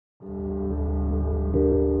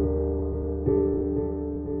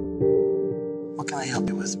I help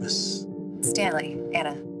you with, Miss? Stanley,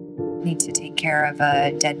 Anna. Need to take care of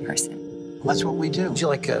a dead person. Well, that's what we do. Would you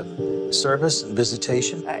like a service and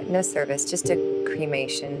visitation? No service, just a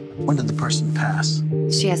cremation. When did the person pass?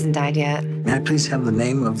 She hasn't died yet. May I please have the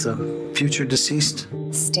name of the future deceased?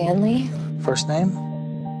 Stanley? First name?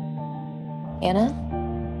 Anna?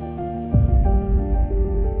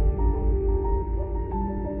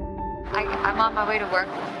 I'm on my way to work.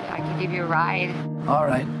 I can give you a ride. All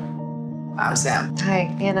right. I'm Sam.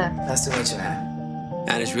 Hi, Anna. Nice to meet you, Anna.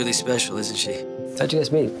 Anna's really special, isn't she? How'd you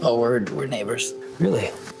guys meet? Oh, we're neighbors. Really?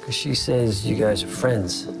 Because she says you guys are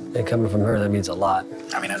friends. And coming from her, that means a lot.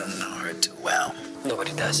 I mean, I don't know her too well.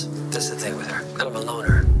 Nobody does. That's the thing with her. Kind of a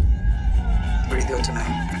loner. What are you doing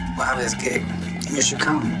tonight? We'll have this gig. You should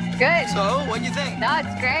come. Good. So, what do you think? No,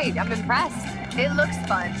 it's great. I'm impressed. It looks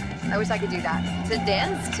fun. I wish I could do that. To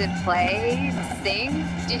dance, to play, to sing.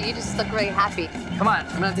 You just look really happy. Come on,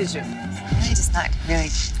 I'm gonna teach you. I'm really just not really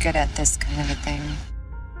good at this kind of a thing.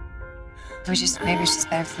 Maybe it's just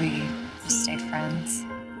better if we just stay friends.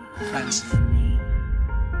 Friends.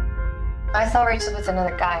 I saw Rachel with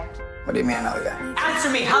another guy. What do you mean, another guy? Answer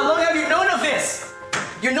me, how long have you known of this?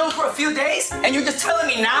 You know for a few days, and you're just telling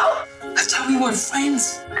me now? I thought we were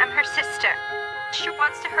friends. I'm her sister. She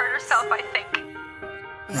wants to hurt herself, I think.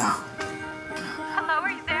 No. Hello, are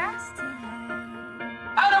you there?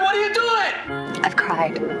 Anna, what are you doing? I've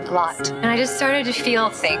cried a lot. And I just started to feel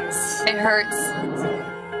things. It hurts.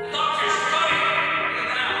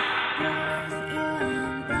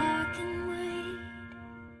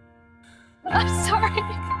 I'm sorry.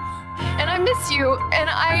 And I miss you. And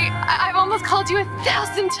I've almost called you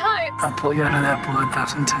 1,000 times. I'll pull you out of that pool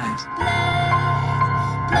 1,000 times.